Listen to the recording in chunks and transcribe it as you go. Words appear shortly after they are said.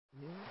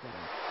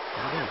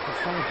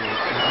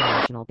celebrate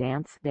International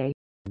Dance Day,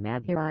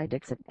 Madhuri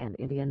Dixit and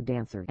Indian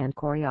dancer and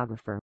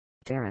choreographer,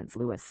 Terence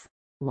Lewis,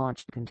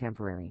 launched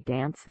Contemporary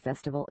Dance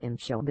Festival in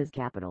showbiz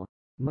capital,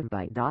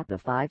 Mumbai. The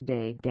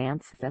 5-day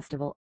dance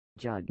festival,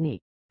 Jugnee,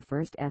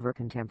 first ever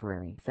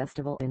contemporary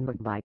festival in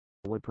Mumbai,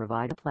 would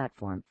provide a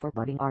platform for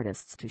budding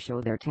artists to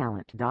show their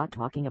talent.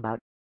 Talking about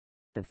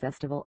the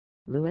festival,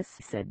 Lewis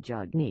said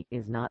Jugnee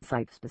is not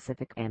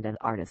site-specific and an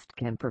artist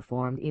can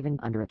perform even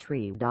under a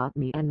tree.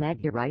 Me and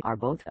Madhuri are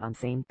both on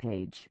same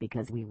page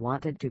because we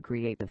wanted to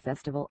create a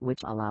festival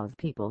which allows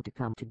people to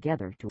come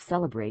together to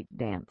celebrate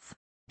dance,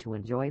 to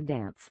enjoy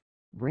dance,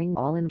 bring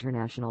all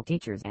international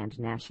teachers and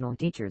national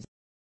teachers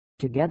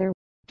together,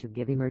 to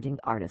give emerging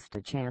artists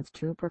a chance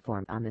to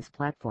perform on this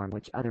platform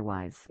which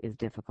otherwise is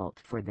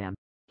difficult for them.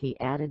 He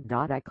added.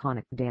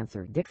 Iconic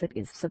dancer Dixit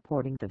is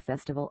supporting the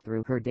festival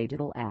through her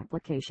digital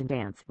application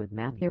Dance with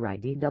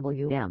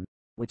Madhuri,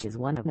 which is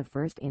one of the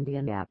first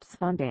Indian apps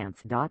on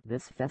dance.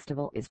 This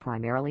festival is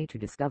primarily to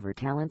discover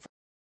talents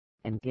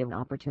and give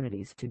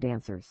opportunities to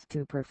dancers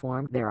to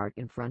perform their art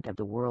in front of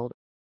the world.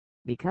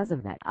 Because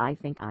of that, I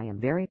think I am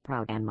very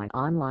proud, and my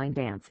online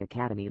dance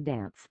academy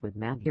Dance with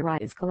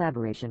Madhuri is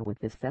collaboration with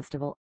this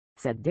festival,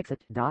 said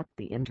Dixit.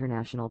 The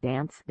International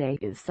Dance Day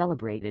is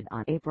celebrated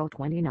on April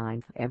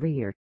 29 every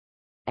year.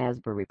 As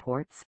per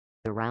reports,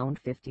 around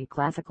 50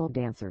 classical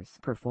dancers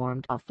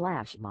performed a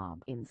flash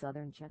mob in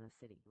southern Chennai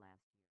city last